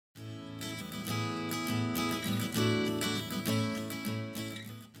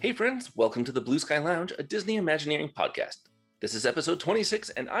Hey friends, welcome to the Blue Sky Lounge, a Disney Imagineering podcast. This is episode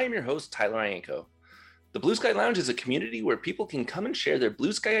 26, and I am your host, Tyler Ianco. The Blue Sky Lounge is a community where people can come and share their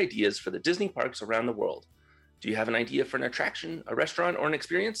blue sky ideas for the Disney parks around the world. Do you have an idea for an attraction, a restaurant, or an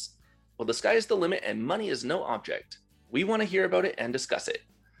experience? Well, the sky is the limit and money is no object. We want to hear about it and discuss it.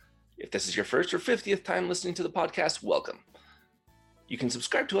 If this is your first or 50th time listening to the podcast, welcome. You can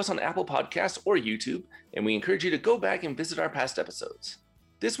subscribe to us on Apple Podcasts or YouTube, and we encourage you to go back and visit our past episodes.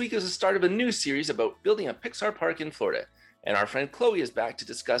 This week is the start of a new series about building a Pixar park in Florida, and our friend Chloe is back to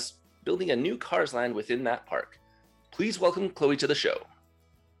discuss building a new Cars Land within that park. Please welcome Chloe to the show.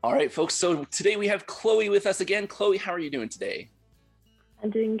 All right, folks, so today we have Chloe with us again. Chloe, how are you doing today? I'm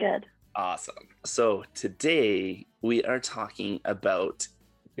doing good. Awesome. So today we are talking about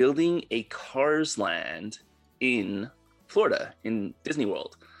building a Cars Land in Florida, in Disney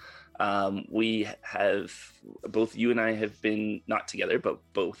World. We have, both you and I have been, not together, but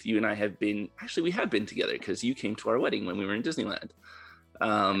both you and I have been, actually we have been together because you came to our wedding when we were in Disneyland.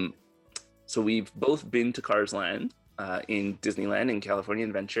 So we've both been to Cars Land in Disneyland in California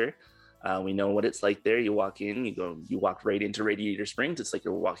Adventure. We know what it's like there. You walk in, you walk right into Radiator Springs. It's like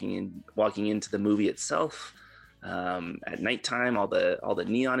you're walking into the movie itself. At nighttime, all the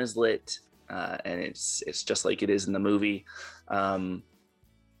neon is lit, and it's just like it is in the movie.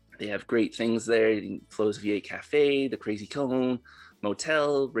 They have great things there. Flo's V8 Cafe, the Crazy Cone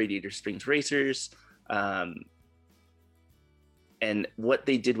Motel, Radiator Springs Racers. And what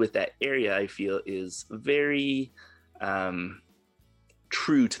they did with that area, I feel, is very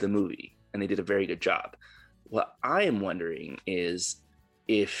true to the movie. And they did a very good job. What I am wondering is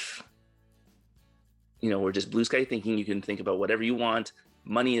if, we're just blue sky thinking, you can think about whatever you want.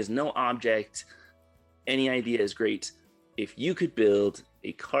 Money is no object. Any idea is great. If you could build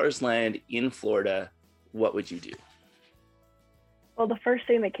a Cars Land in Florida, what would you do? Well, the first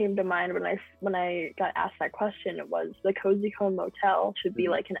thing that came to mind when I got asked that question was the Cozy Cone Motel should be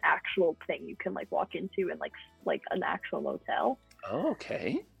like an actual thing you can like walk into and like an actual motel. Oh,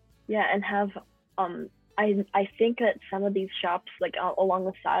 okay. Yeah, and have I think that some of these shops like along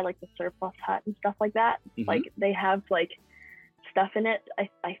the side, like the Surplus Hut and stuff like that, like they have like stuff in it.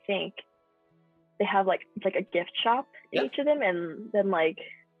 I think they have like it's like a gift shop in each of them, and then like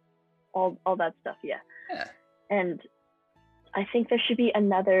all that stuff. Yeah. And I think there should be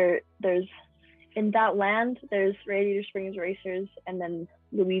there's in that land there's Radiator Springs Racers and then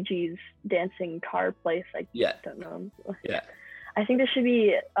Luigi's dancing car place. I don't know. Yeah. I think there should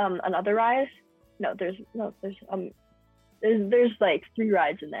be another ride. There's like 3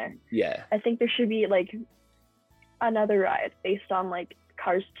 rides in there. Yeah. I think there should be like another ride based on like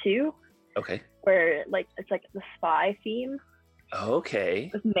Cars 2. Okay. Where like it's like the spy theme.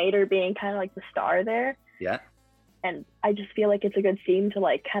 Okay. With Mater being kind of like the star there. Yeah. And I just feel like it's a good theme to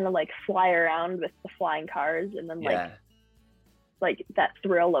like kind of like fly around with the flying cars, and then like that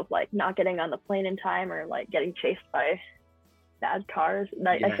thrill of like not getting on the plane in time or like getting chased by bad cars.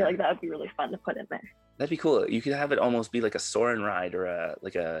 I feel like that would be really fun to put in there. That'd be cool. You could have it almost be like a Soarin' ride or a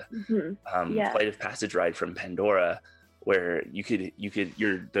Flight of Passage ride from Pandora, where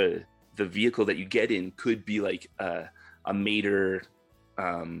the vehicle that you get in could be like a Mater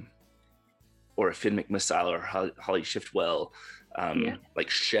or a Finn McMissile or Holly Shiftwell, like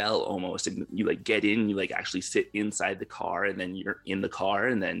shell almost, and you like get in, you like actually sit inside the car, and then you're in the car,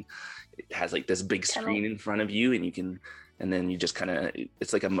 and then it has like this big screen in front of you, and then you just kind of,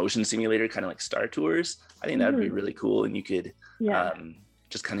 it's like a motion simulator, kind of like Star Tours. I think that would be really cool, and you could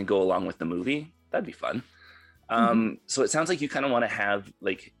just kind of go along with the movie. That'd be fun. So it sounds like you kind of want to have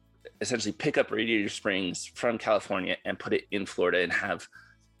like essentially pick up Radiator Springs from California and put it in Florida and have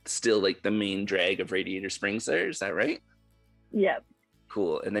still like the main drag of Radiator Springs there. Is that right? Yeah.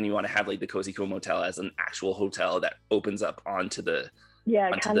 Cool. And then you want to have like the Cozy Cone Motel as an actual hotel that opens up onto the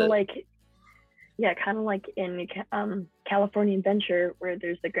kind of like in California Adventure, where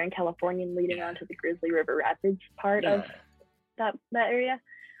there's the Grand Californian leading onto the Grizzly River Rapids part of that area.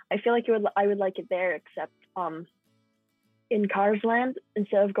 I feel like I would like it there, except in Cars Land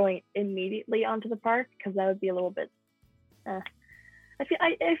instead of going immediately onto the park, because that would be a little bit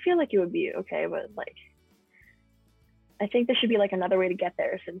I feel like it would be okay, but like I think there should be like another way to get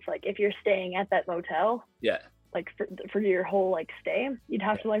there, since like if you're staying at that motel, like for your whole like stay, you'd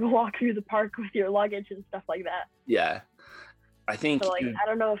have to like walk through the park with your luggage and stuff like that. I think so, like I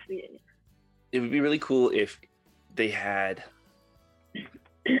don't know if it would be really cool if they had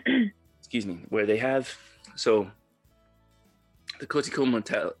excuse me, where they have, so the Cozy Cone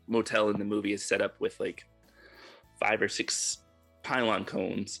Motel in the movie is set up with like 5 or 6 pylon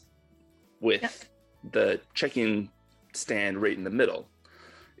cones with the check-in stand right in the middle.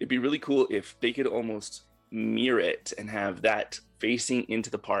 it'd be really cool if they could almost mirror it and have that facing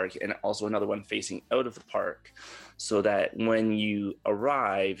into the park and also another one facing out of the park, so that when you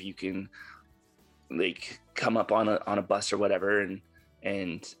arrive, you can like come up on a bus or whatever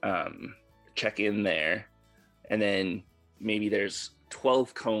and check in there, and then maybe there's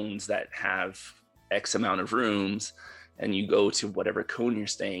 12 cones that have X amount of rooms, and you go to whatever cone you're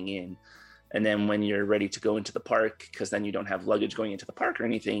staying in. And then when you're ready to go into the park, because then you don't have luggage going into the park or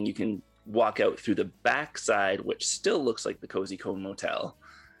anything, you can walk out through the back side, which still looks like the Cozy Cone Motel,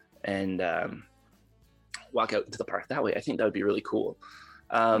 and walk out into the park that way. I think that would be really cool.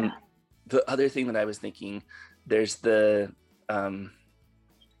 The other thing that I was thinking, there's the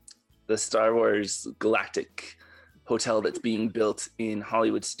Star Wars Galactic Hotel that's being built in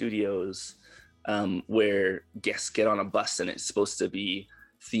Hollywood Studios, where guests get on a bus and it's supposed to be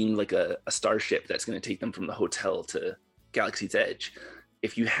themed like a starship that's going to take them from the hotel to Galaxy's Edge.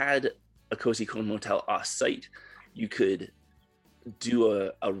 If you had a Cozy Cone Motel off-site, you could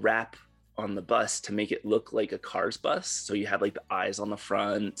do a wrap on the bus to make it look like a Cars bus. So you have like the eyes on the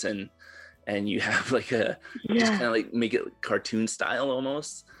front, and you have like just kind of like make it cartoon style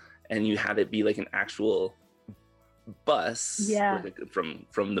almost, and you have it be like an actual bus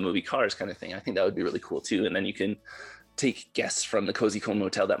from the movie Cars kind of thing. I think that would be really cool too. And then you can take guests from the Cozy Cone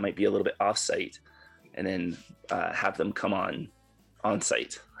Motel that might be a little bit off-site, and then have them come on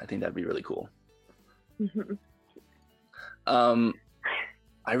site. I think that'd be really cool. Mm-hmm.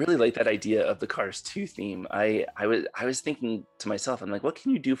 I really like that idea of the Cars 2 theme. I was thinking to myself, I'm like, what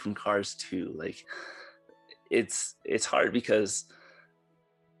can you do from Cars 2? Like, it's hard because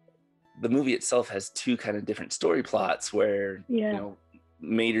the movie itself has two kind of different story plots where you know,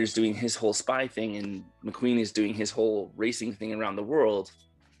 Mater's doing his whole spy thing and McQueen is doing his whole racing thing around the world.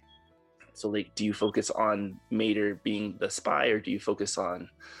 So like, do you focus on Mater being the spy, or do you focus on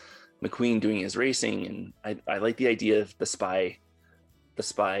McQueen doing his racing? And I like the idea of the spy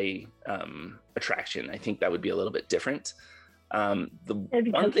attraction. I think that would be a little bit different.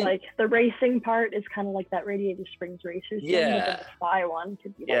 Because like the racing part is kind of like that Radiator Springs Racers thing, but the spy one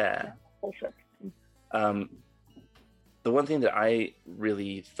could be bullshit. The one thing that I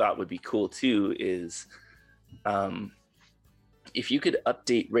really thought would be cool too is if you could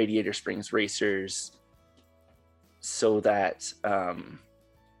update Radiator Springs Racers so that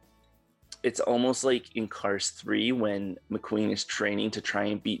it's almost like in Cars 3 when McQueen is training to try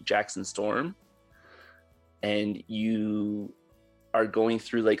and beat Jackson Storm, and you are going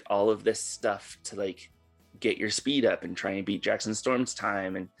through like all of this stuff to like get your speed up and try and beat Jackson Storm's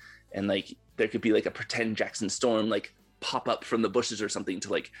time, and like there could be like a pretend Jackson Storm like pop up from the bushes or something to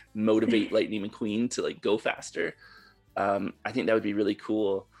like motivate Lightning McQueen to like go faster. I think that would be really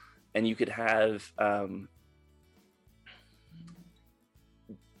cool. And you could have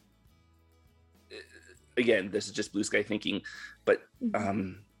again, this is just blue sky thinking, but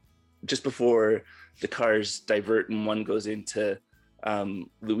just before the cars divert and one goes into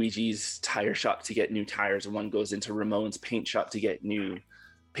Luigi's tire shop to get new tires, and one goes into Ramon's paint shop to get new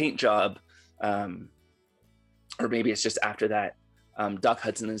paint job, or maybe it's just after that, Doc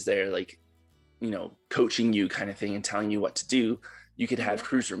Hudson is there, like, you know, coaching you kind of thing and telling you what to do. You could have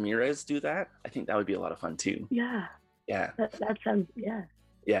Cruz Ramirez do that. I think that would be a lot of fun too. Yeah. That sounds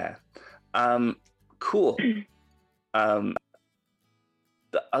cool. The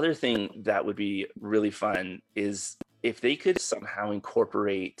other thing that would be really fun is if they could somehow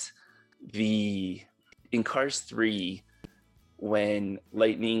incorporate in Cars 3, when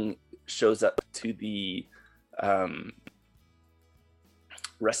Lightning shows up to the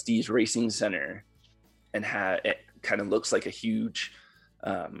Rusty's Racing Center, and it kind of looks like a huge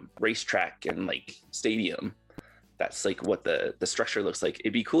racetrack and like stadium. That's like what the structure looks like.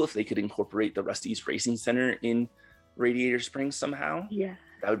 It'd be cool if they could incorporate the Rusty's Racing Center in Radiator Springs somehow. Yeah,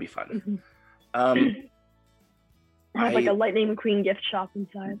 that would be fun. Have like a Lightning McQueen gift shop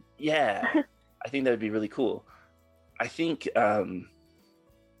inside. Yeah, I think that would be really cool. I think that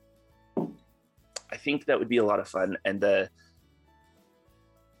would be a lot of fun. And the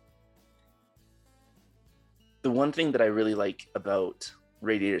one thing that I really like about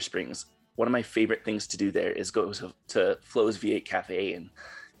Radiator Springs, one of my favorite things to do there is go to Flo's V8 Cafe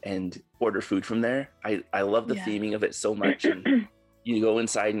and order food from there. I love the theming of it so much. And you go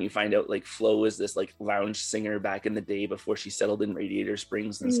inside and you find out like Flo was this like lounge singer back in the day before she settled in Radiator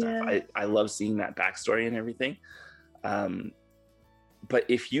Springs and stuff. I love seeing that backstory and everything. But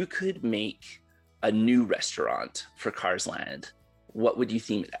if you could make a new restaurant for Cars Land, what would you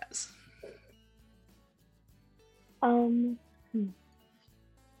theme it as?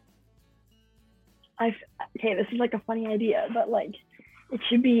 Okay, this is like a funny idea, but like It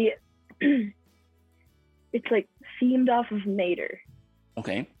should be. It's like themed off of Mater.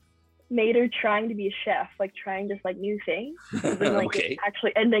 Okay. Mater trying to be a chef, like trying just like new things, and then like Okay. it's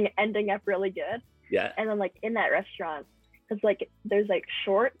actually ending up really good. Yeah. And then like in that restaurant, because like there's like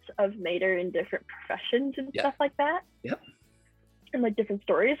shorts of Mater in different professions and stuff like that. Yep. And like different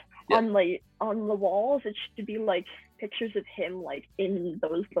stories Yep. on the walls. It should be like pictures of him like in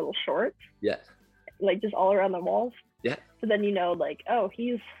those little shorts. Yeah. Like just all around the walls. Yeah. So then you know like, oh,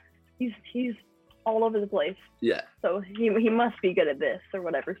 he's all over the place. Yeah. So he must be good at this or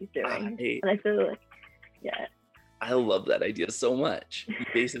whatever he's doing. And I feel like, yeah. I love that idea so much. You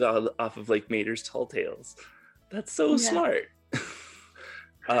base it off of like Mater's Tall Tales. That's so smart.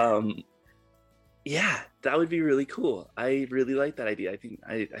 Yeah, that would be really cool. I really like that idea. I think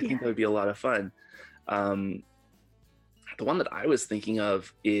that would be a lot of fun. The one that I was thinking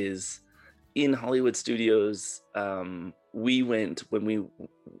of is in Hollywood Studios. We went when we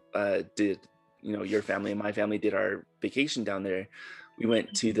did, your family and my family did our vacation down there. We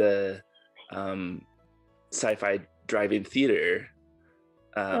went to the Sci-Fi Drive-In Theater.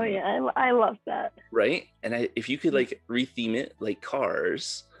 I love that. Right? And if you could like retheme it like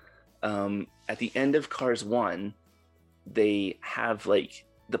Cars, at the end of Cars 1, they have like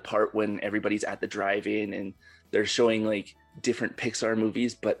the part when everybody's at the drive-in and they're showing like different Pixar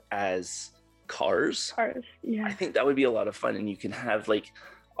movies, but as cars. Yeah. I think that would be a lot of fun. And you can have like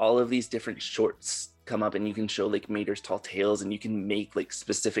all of these different shorts come up and you can show like Mater's Tall Tales and you can make like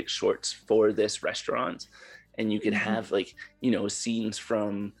specific shorts for this restaurant. And you can have like, scenes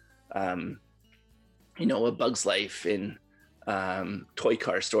from, A Bug's Life and Toy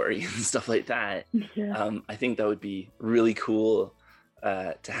Car Story and stuff like that. Yeah. I think that would be really cool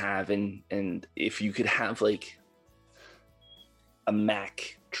to have. And if you could have like a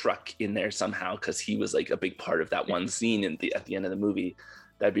Mack truck in there somehow, because he was like a big part of that one scene at the end of the movie,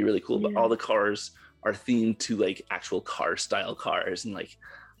 that'd be really cool. But all the cars are themed to like actual car style cars, and like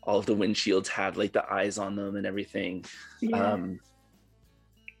all of the windshields have like the eyes on them and everything.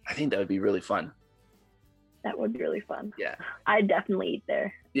 I think that would be really fun. That would be really fun. Yeah. I'd definitely eat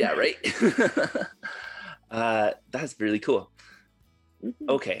there. Yeah, right? That's really cool.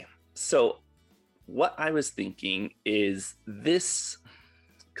 Okay, so what I was thinking is this,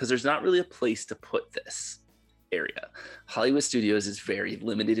 because there's not really a place to put this area. Hollywood Studios is very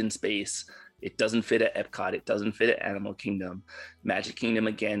limited in space. It doesn't fit at Epcot. It doesn't fit at Animal Kingdom. Magic Kingdom,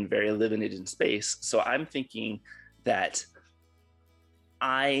 again, very limited in space. So I'm thinking that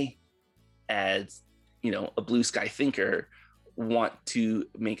I, as a blue sky thinker, want to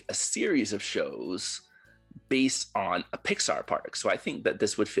make a series of shows based on a Pixar park. So I think that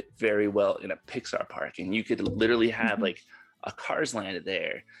this would fit very well in a Pixar park, and you could literally have like a Cars Land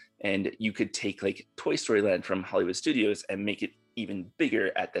there, and you could take like Toy Story Land from Hollywood Studios and make it even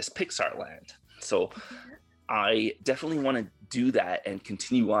bigger at this Pixar Land. So I definitely want to do that and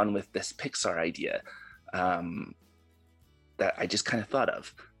continue on with this Pixar idea that I just kind of thought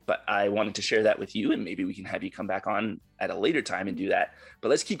of. But I wanted to share that with you, and maybe we can have you come back on at a later time and do that. But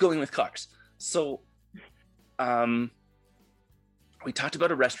let's keep going with Cars. So we talked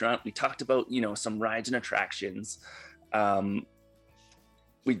about a restaurant. We talked about, some rides and attractions.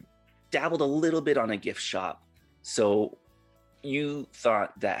 We dabbled a little bit on a gift shop. So you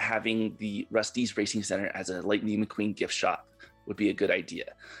thought that having the Rusty's Racing Center as a Lightning McQueen gift shop would be a good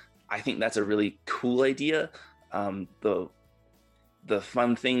idea. I think that's a really cool idea. The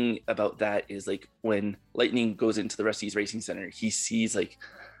fun thing about that is like when Lightning goes into the Rusty's Racing Center, he sees like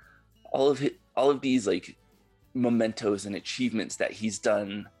all of these like mementos and achievements that he's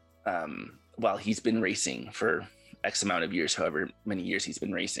done while he's been racing for X amount of years, however many years he's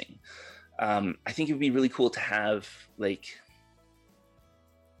been racing. I think it would be really cool to have like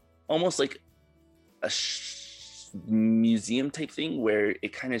almost like a museum type thing where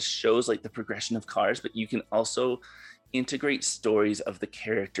it kind of shows like the progression of cars, but you can also integrate stories of the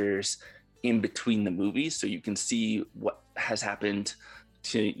characters in between the movies, so you can see what has happened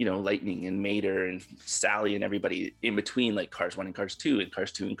to Lightning and Mater and Sally and everybody in between, like Cars 1 and Cars 2 and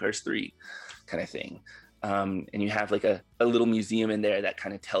Cars 2 and Cars 3 kind of thing. And you have like a little museum in there that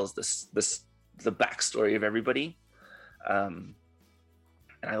kind of tells the backstory of everybody. And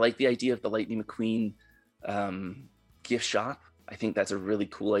I like the idea of the Lightning McQueen gift shop. I think that's a really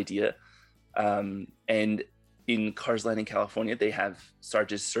cool idea. And in Cars Land in California, they have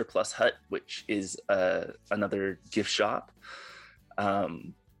Sarge's Surplus Hut, which is another gift shop,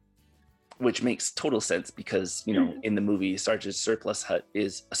 which makes total sense because, in the movie, Sarge's Surplus Hut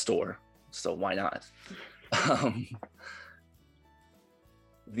is a store. So why not?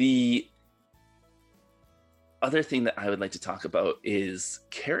 other thing that I would like to talk about is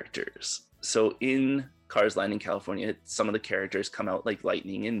characters. So in Cars Land in California, some of the characters come out like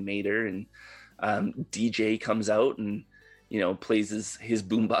Lightning and Mater, and DJ comes out and, you know, plays his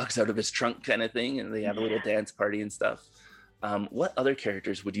boombox out of his trunk kind of thing, and they have a little dance party and stuff. What other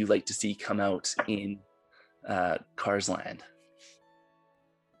characters would you like to see come out in Cars Land?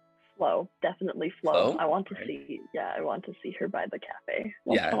 Flo, definitely Flo. Flo? I want to Right. I want to see her by the cafe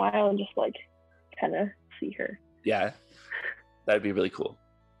once in a while and just like kind of see her. Yeah, that'd be really cool.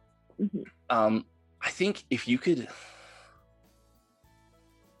 Mm-hmm. I think if you could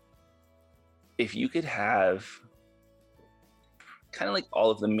have kind of like all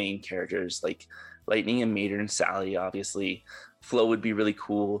of the main characters, like Lightning and Mater and Sally, obviously, Flo would be really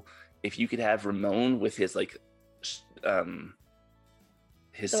cool. If you could have Ramon with his like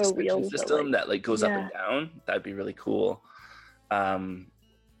his suspension system that like goes up and down, that'd be really cool. I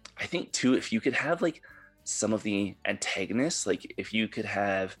think too, if you could have like some of the antagonists, like if you could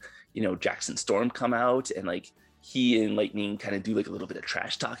have, you know, Jackson Storm come out and like he and Lightning kind of do like a little bit of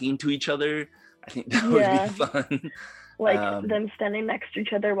trash talking to each other, I think that would be fun. Like them standing next to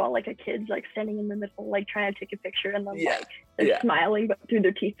each other while like a kid's like standing in the middle, like trying to take a picture, and then like they're smiling, but through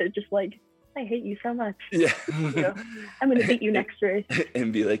their teeth they're just like, I hate you so much. Yeah. You know, I'm gonna beat you next race.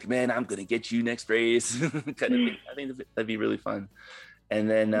 And be like, man, I'm gonna get you next race. Kind of thing. I think that'd be really fun. And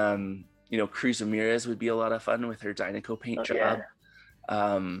then you know, Cruz Ramirez would be a lot of fun with her Dynaco paint job.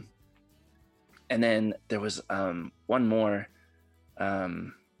 Yeah. And then there was one more.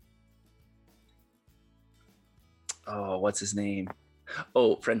 What's his name?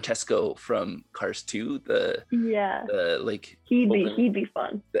 Oh, Francesco from Cars 2. The like he'd be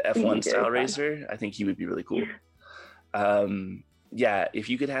fun. The F1 style racer. I think he would be really cool. Yeah, if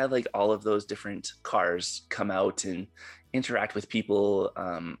you could have like all of those different cars come out and interact with people,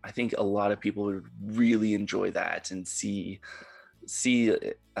 I think a lot of people would really enjoy that and see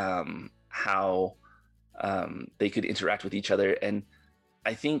how they could interact with each other. And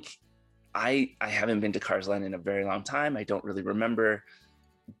I think I haven't been to Cars Land in a very long time. I don't really remember.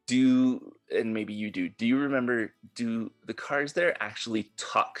 And maybe you do you remember, do the cars there actually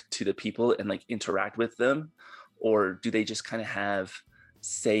talk to the people and like interact with them, or do they just kind of have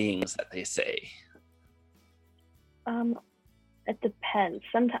sayings that they say? It depends.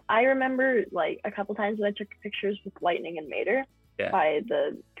 Sometimes I remember like a couple times when I took pictures with Lightning and Mater by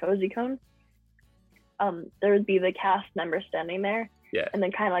the Cozy Cone. There would be the cast member standing there, and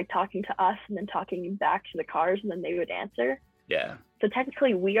then kind of like talking to us, and then talking back to the cars, and then they would answer. Yeah. So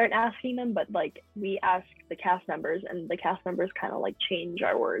technically, we aren't asking them, but like we ask the cast members, and the cast members kind of like change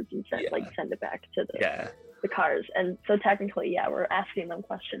our words and send it back to the cars. And so technically, we're asking them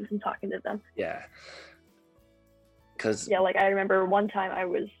questions and talking to them. Yeah. Like I remember one time I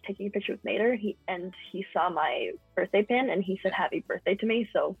was taking a picture with Mater, he saw my birthday pin, and he said happy birthday to me.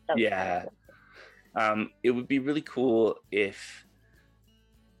 So that was kind of cool. It would be really cool if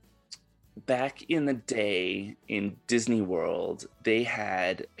back in the day in Disney World, they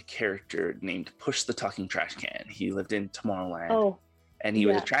had a character named Push the Talking Trash Can. He lived in Tomorrowland. And he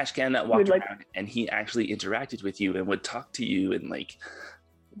was a trash can that walked around, and he actually interacted with you and would talk to you. And like,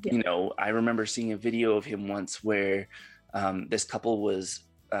 you know, I remember seeing a video of him once where this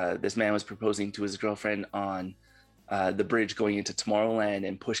man was proposing to his girlfriend on the bridge going into Tomorrowland,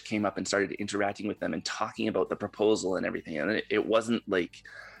 and Push came up and started interacting with them and talking about the proposal and everything. And it wasn't like,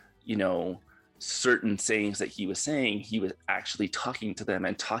 you know, certain sayings that he was saying. He was actually talking to them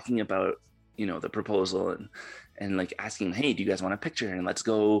and talking about, you know, the proposal, and like asking, hey, do you guys want a picture, and let's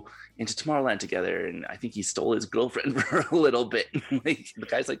go into Tomorrowland together. And I think he stole his girlfriend for a little bit. Like the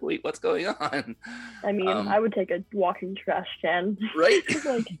guy's like, wait, what's going on? I mean, I would take a walking trash can. Right.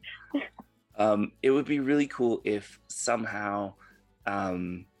 It would be really cool if somehow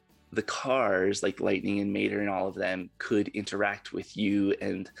the cars like Lightning and Mater and all of them could interact with you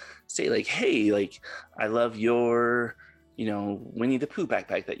and say like, hey, like I love your, you know, Winnie the Pooh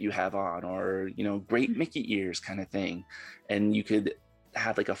backpack that you have on, or, you know, great Mickey ears kind of thing. And you could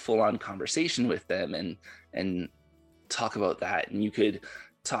have like a full-on conversation with them and talk about that. And you could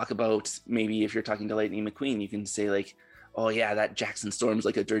talk about, maybe if you're talking to Lightning McQueen, you can say like, oh yeah, that Jackson Storm's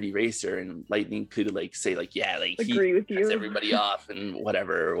like a dirty racer, and Lightning could like say like, yeah, like agree with you, everybody off and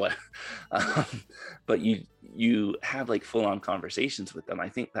whatever. But you have like full-on conversations with them. I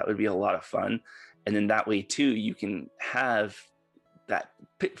think that would be a lot of fun. And then that way too, you can have that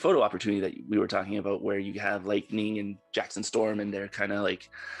photo opportunity that we were talking about, where you have Lightning and Jackson Storm, and they're kind of like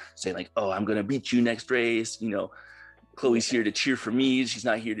saying like, oh, I'm gonna beat you next race, you know, Chloe's here to cheer for me, she's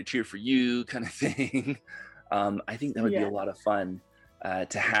not here to cheer for you, kind of thing. I think that would be a lot of fun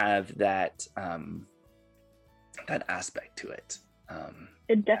to have that aspect to it.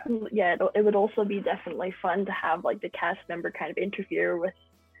 It definitely, it would also be definitely fun to have like the cast member kind of interfere with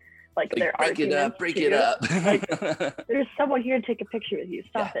like their arguments. Break it up. Like, there's someone here to take a picture with you.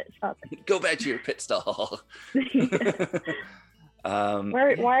 Stop it. Go back to your pit stall.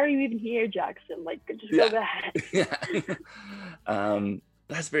 Why are you even here, Jackson? Like, just go back.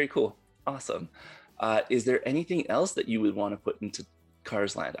 That's very cool. Awesome. Is there anything else that you would want to put into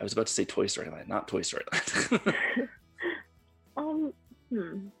Cars Land? I was about to say Toy Story Land, not Toy Story Land.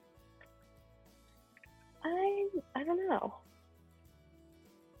 I don't know.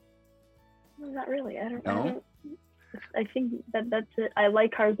 Not really. I don't. I think that's it. I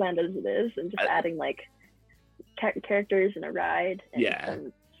like Cars Land as it is, and just adding like characters and a ride and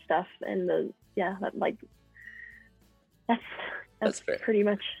some stuff, and that's pretty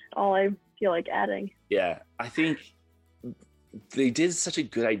much all I feel like adding. Yeah, I think they did such a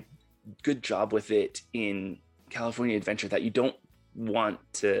good job with it in California Adventure that you don't want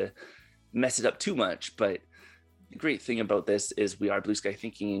to mess it up too much. But the great thing about this is we are Blue Sky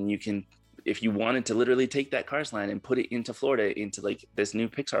Thinking, and you can, if you wanted to literally take that Cars Land and put it into Florida, into like this new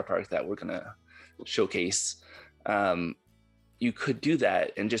Pixar park that we're gonna showcase, you could do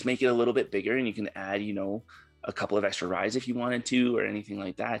that and just make it a little bit bigger, and you can add, a couple of extra rides if you wanted to, or anything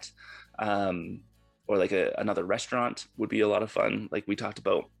like that. Or like another restaurant would be a lot of fun, like we talked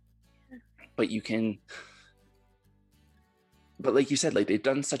about. But like you said, like they've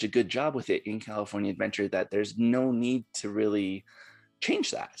done such a good job with it in California Adventure that there's no need to really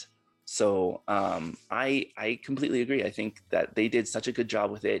change that. So I completely agree. I think that they did such a good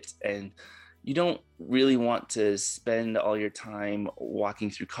job with it, and you don't really want to spend all your time walking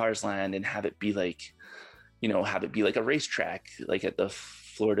through Cars Land and have it be like a racetrack, like at the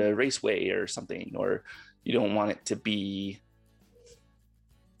Florida Raceway or something, or you don't want it to be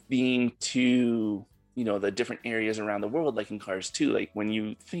being too, the different areas around the world, like in Cars 2. Like when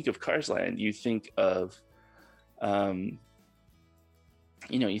you think of Cars Land, you think of,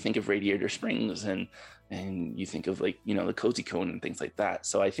 you think of Radiator Springs and you think of like, the Cozy Cone and things like that.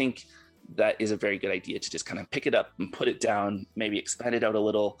 So I think that is a very good idea to just kind of pick it up and put it down, maybe expand it out a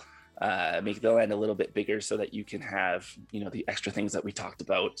little, make the land a little bit bigger so that you can have, the extra things that we talked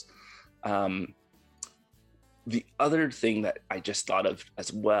about. The other thing that I just thought of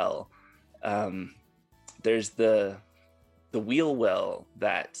as well, there's the wheel well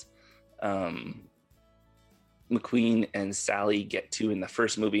that McQueen and Sally get to in the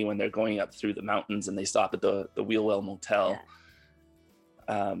first movie when they're going up through the mountains and they stop at the Wheel Well Motel.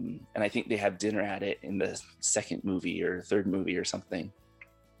 Yeah. And I think they have dinner at it in the second movie or third movie or something.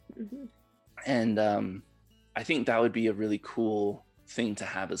 Mm-hmm. And I think that would be a really cool thing to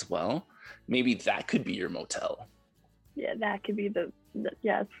have as well. Maybe that could be your motel. Yeah, that could be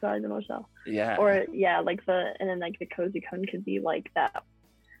it's probably the motel. Yeah. Or and then the Cozy Cone could be like that,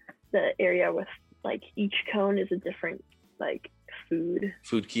 the area with like each cone is a different like food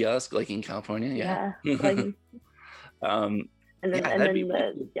kiosk, like in California. Yeah. Like,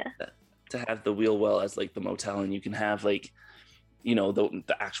 to have the wheel well as like the motel, and you can have like,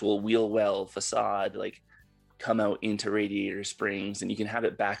 the actual wheel well facade like come out into Radiator Springs, and you can have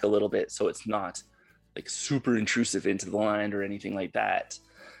it back a little bit so it's not like super intrusive into the land or anything like that.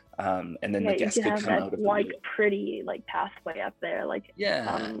 And then the guests could come out of the like wheel. Pretty like pathway up there, like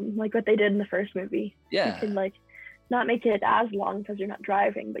like what they did in the first movie. Yeah, you can like not make it as long because you're not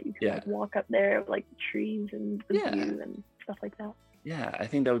driving, but you can like walk up there with, like trees and the view and stuff like that. Yeah, I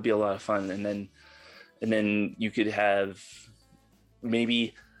think that would be a lot of fun. And then you could have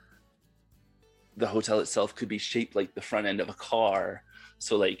maybe the hotel itself could be shaped like the front end of a car.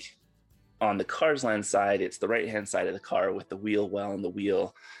 So like on the Cars Land side, it's the right-hand side of the car with the wheel well and the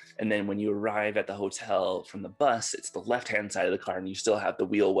wheel. And then when you arrive at the hotel from the bus, it's the left-hand side of the car and you still have the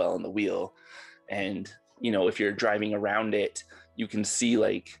wheel well and the wheel. And, if you're driving around it, you can see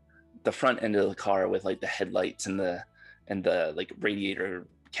like the front end of the car with like the headlights and the like radiator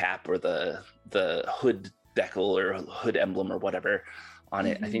cap or the hood decal or hood emblem or whatever on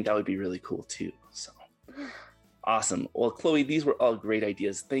it. Mm-hmm. I think that would be really cool too. So awesome. Well, Chloe, these were all great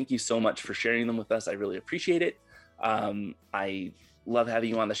ideas. Thank you so much for sharing them with us. I really appreciate it. I love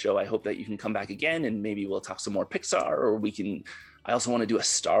having you on the show. I hope that you can come back again and maybe we'll talk some more Pixar, or I also want to do a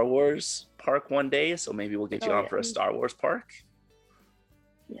Star Wars park one day. So maybe we'll get you on for a Star Wars park.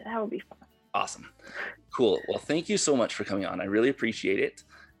 Yeah, that would be fun. Awesome. Cool. Well, thank you so much for coming on. I really appreciate it.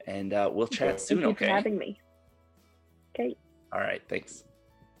 And we'll chat soon. Thank you for having me. Okay. All right. Thanks.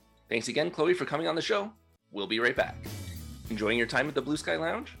 Thanks again, Chloe, for coming on the show. We'll be right back. Enjoying your time at the Blue Sky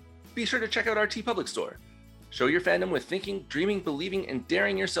Lounge? Be sure to check out our TeePublic store. Show your fandom with thinking, dreaming, believing, and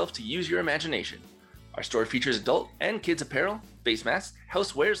daring yourself to use your imagination. Our store features adult and kids apparel, face masks,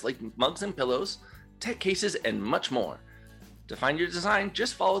 housewares like mugs and pillows, tech cases, and much more. To find your design,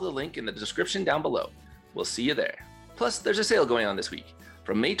 just follow the link in the description down below. We'll see you there. Plus, there's a sale going on this week.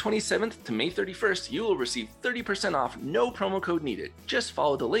 From May 27th to May 31st, you will receive 30% off, no promo code needed. Just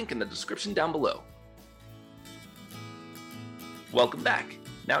follow the link in the description down below. Welcome back.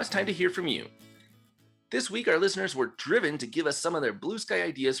 Now it's time to hear from you. This week, our listeners were driven to give us some of their blue sky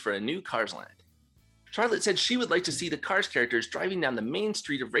ideas for a new Cars Land. Charlotte said she would like to see the Cars characters driving down the main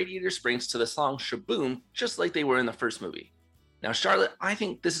street of Radiator Springs to the song Shaboom, just like they were in the first movie. Now, Charlotte, I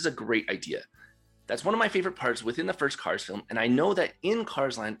think this is a great idea. That's one of my favorite parts within the first Cars film, and I know that in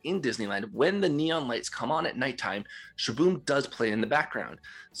Cars Land, in Disneyland, when the neon lights come on at nighttime, Shaboom does play in the background.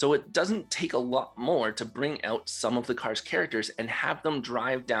 So it doesn't take a lot more to bring out some of the Cars characters and have them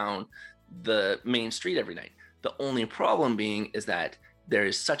drive down the main street every night. The only problem being is that there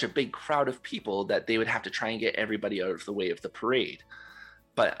is such a big crowd of people that they would have to try and get everybody out of the way of the parade.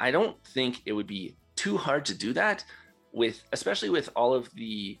 But I don't think it would be too hard to do that, especially with all of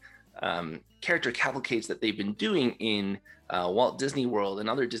the character cavalcades that they've been doing in Walt Disney World and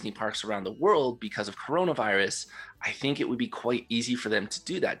other Disney parks around the world because of coronavirus. I think it would be quite easy for them to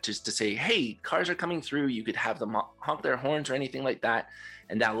do that, just to say, hey, cars are coming through, you could have them honk their horns or anything like that,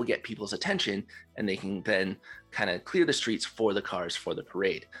 and that will get people's attention, and they can then kind of clear the streets for the cars for the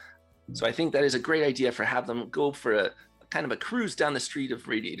parade. So I think that is a great idea for have them go for a kind of a cruise down the street of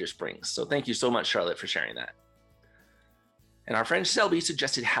Radiator Springs. So thank you so much, Charlotte, for sharing that. And our friend Selby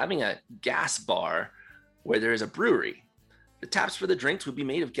suggested having a gas bar where there is a brewery. The taps for the drinks would be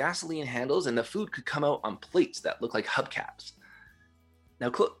made of gasoline handles, and the food could come out on plates that look like hubcaps.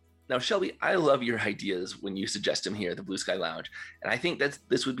 Now, Shelby, I love your ideas when you suggest them here at the Blue Sky Lounge, and I think that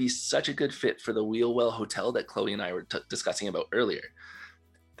this would be such a good fit for the Wheelwell Hotel that Chloe and I were discussing about earlier.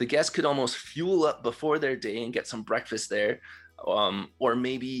 The guests could almost fuel up before their day and get some breakfast there, or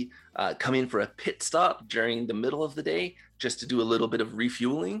maybe come in for a pit stop during the middle of the day just to do a little bit of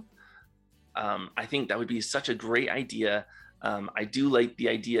refueling. I think that would be such a great idea. I do like the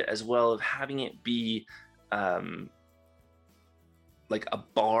idea as well of having it be like a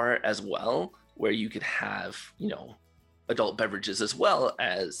bar as well, where you could have, adult beverages as well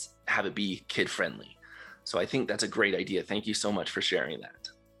as have it be kid friendly. So I think that's a great idea. Thank you so much for sharing that.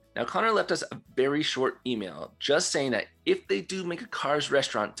 Now, Connor left us a very short email just saying that if they do make a Cars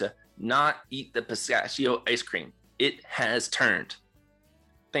restaurant, to not eat the pistachio ice cream. It has turned.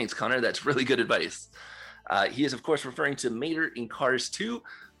 Thanks, Connor. That's really good advice. He is, of course, referring to Mater in Cars 2.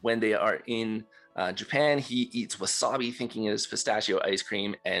 When they are in Japan, he eats wasabi thinking it is pistachio ice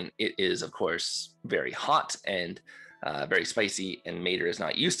cream, and it is, of course, very hot and very spicy, and Mater is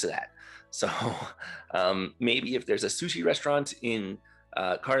not used to that. So maybe if there's a sushi restaurant in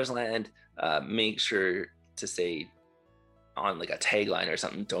Cars Land, make sure to say on like a tagline or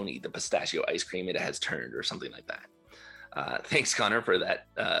something, don't eat the pistachio ice cream, it has turned, or something like that. Thanks, Connor, for that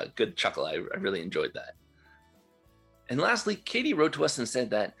good chuckle. I really enjoyed that. And lastly, Katie wrote to us and said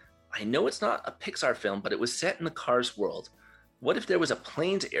that, I know it's not a Pixar film, but it was set in the Cars world. What if there was a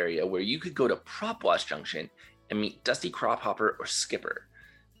Plains area where you could go to Prop Wash Junction and meet Dusty Crophopper or Skipper?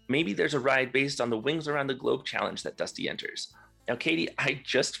 Maybe there's a ride based on the Wings Around the Globe challenge that Dusty enters. Now, Katie, I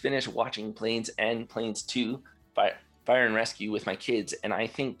just finished watching Planes and Planes 2, Fire and Rescue with my kids, and I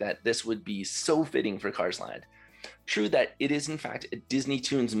think that this would be so fitting for Cars Land. True that it is in fact a Disney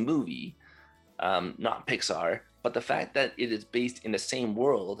Toons movie, not Pixar, but the fact that it is based in the same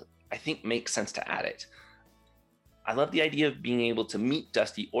world, I think makes sense to add it. I love the idea of being able to meet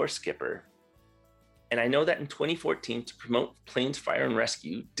Dusty or Skipper. And I know that in 2014, to promote Planes, Fire and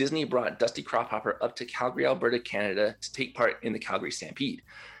Rescue, Disney brought Dusty Crophopper up to Calgary, Alberta, Canada to take part in the Calgary Stampede.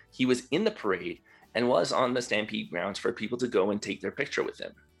 He was in the parade and was on the Stampede grounds for people to go and take their picture with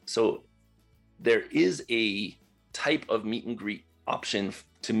him. So there is a type of meet and greet option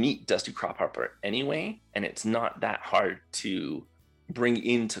to meet Dusty Crophopper anyway, and it's not that hard to bring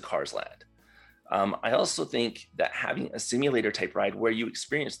into Cars Land. I also think that having a simulator type ride where you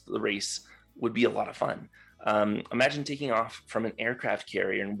experience the race would be a lot of fun. Imagine taking off from an aircraft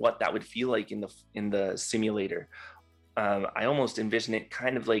carrier and what that would feel like in the simulator. I almost envision it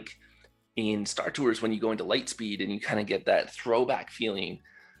kind of like in Star Tours when you go into Lightspeed and you kind of get that throwback feeling.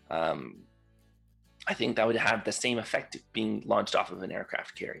 I think that would have the same effect being launched off of an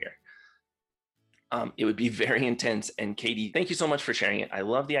aircraft carrier. It would be very intense. And Katie, thank you so much for sharing it. I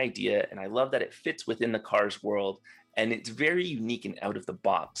love the idea, and I love that it fits within the Cars world, and it's very unique and out of the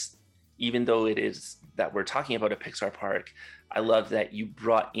box. Even though it is that we're talking about a Pixar park, I love that you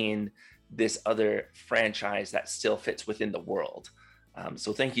brought in this other franchise that still fits within the world.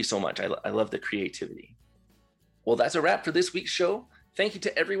 So thank you so much. I love the creativity. Well, that's a wrap for this week's show. Thank you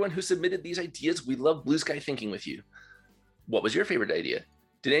to everyone who submitted these ideas. We love Blue Sky Thinking with you. What was your favorite idea?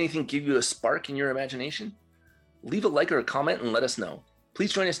 Did anything give you a spark in your imagination? Leave a like or a comment and let us know.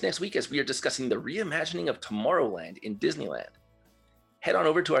 Please join us next week as we are discussing the reimagining of Tomorrowland in Disneyland. Head on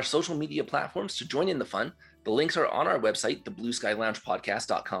over to our social media platforms to join in the fun. The links are on our website,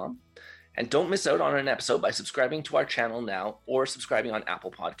 theblueskyloungepodcast.com. And don't miss out on an episode by subscribing to our channel now or subscribing on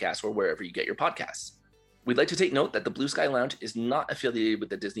Apple Podcasts or wherever you get your podcasts. We'd like to take note that the Blue Sky Lounge is not affiliated with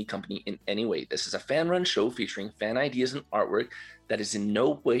the Disney company in any way. This is a fan-run show featuring fan ideas and artwork that is in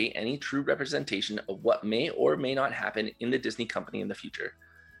no way any true representation of what may or may not happen in the Disney company in the future.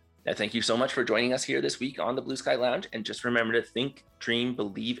 Now, thank you so much for joining us here this week on the Blue Sky Lounge. And just remember to think, dream,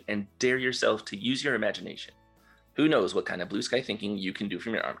 believe, and dare yourself to use your imagination. Who knows what kind of blue sky thinking you can do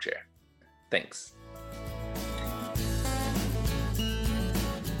from your armchair. Thanks.